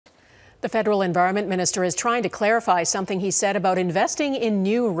The federal environment minister is trying to clarify something he said about investing in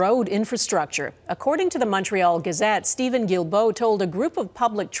new road infrastructure. According to the Montreal Gazette, Steven Guilbeault told a group of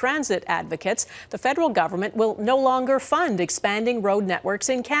public transit advocates the federal government will no longer fund expanding road networks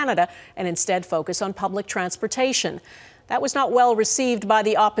in Canada and instead focus on public transportation. That was not well received by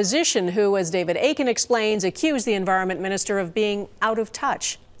the opposition, who, as David Akin explains, accused the environment minister of being out of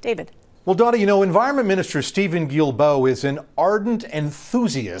touch. David. Well, Donna, you know, Environment Minister Steven Guilbeault is an ardent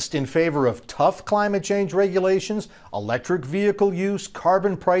enthusiast in favor of tough climate change regulations, electric vehicle use,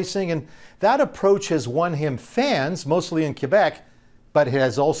 carbon pricing, and that approach has won him fans, mostly in Quebec, but it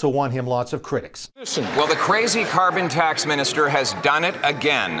has also won him lots of critics. Well, the crazy carbon tax minister has done it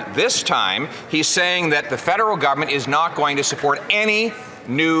again. This time, he's saying that the federal government is not going to support any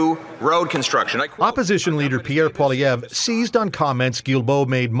new road construction. Opposition leader Pierre Poilievre seized on comments Guilbeault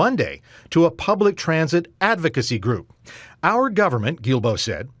made Monday to a public transit advocacy group. Our government, Guilbeault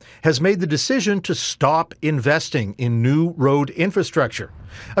said, has made the decision to stop investing in new road infrastructure.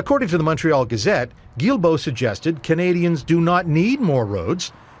 According to the Montreal Gazette, Guilbeault suggested Canadians do not need more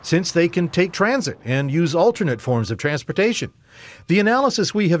roads since they can take transit and use alternate forms of transportation. The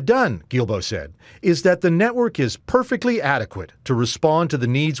analysis we have done, Guilbeault said, is that the network is perfectly adequate to respond to the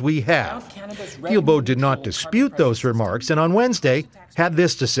needs we have. Guilbeault did not dispute those remarks and on Wednesday had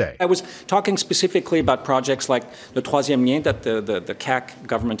this to say. I was talking specifically about projects like the Troisième Lien that the CAQ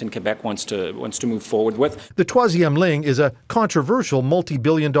government in Quebec wants to move forward with. The Troisième Lien is a controversial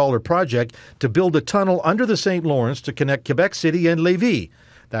multi-billion-dollar project to build a tunnel under the St. Lawrence to connect Quebec City and Lévis.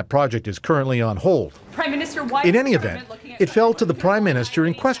 That project is currently on hold. Prime Minister, why in any event, it fell to the Prime Minister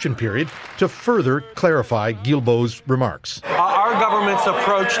in question period to further clarify Guilbeault's remarks. Our government's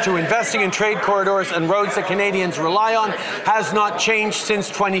approach to investing in trade corridors and roads that Canadians rely on has not changed since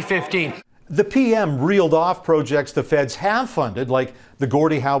 2015. The PM reeled off projects the feds have funded, like the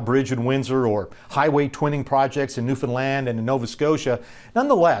Gordie Howe Bridge in Windsor or highway twinning projects in Newfoundland and in Nova Scotia.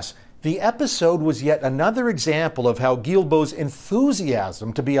 Nonetheless, the episode was yet another example of how Guilbeault's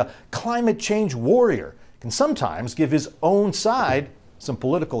enthusiasm to be a climate change warrior can sometimes give his own side some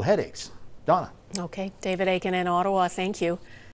political headaches. Donna. Okay, David Akin in Ottawa, thank you.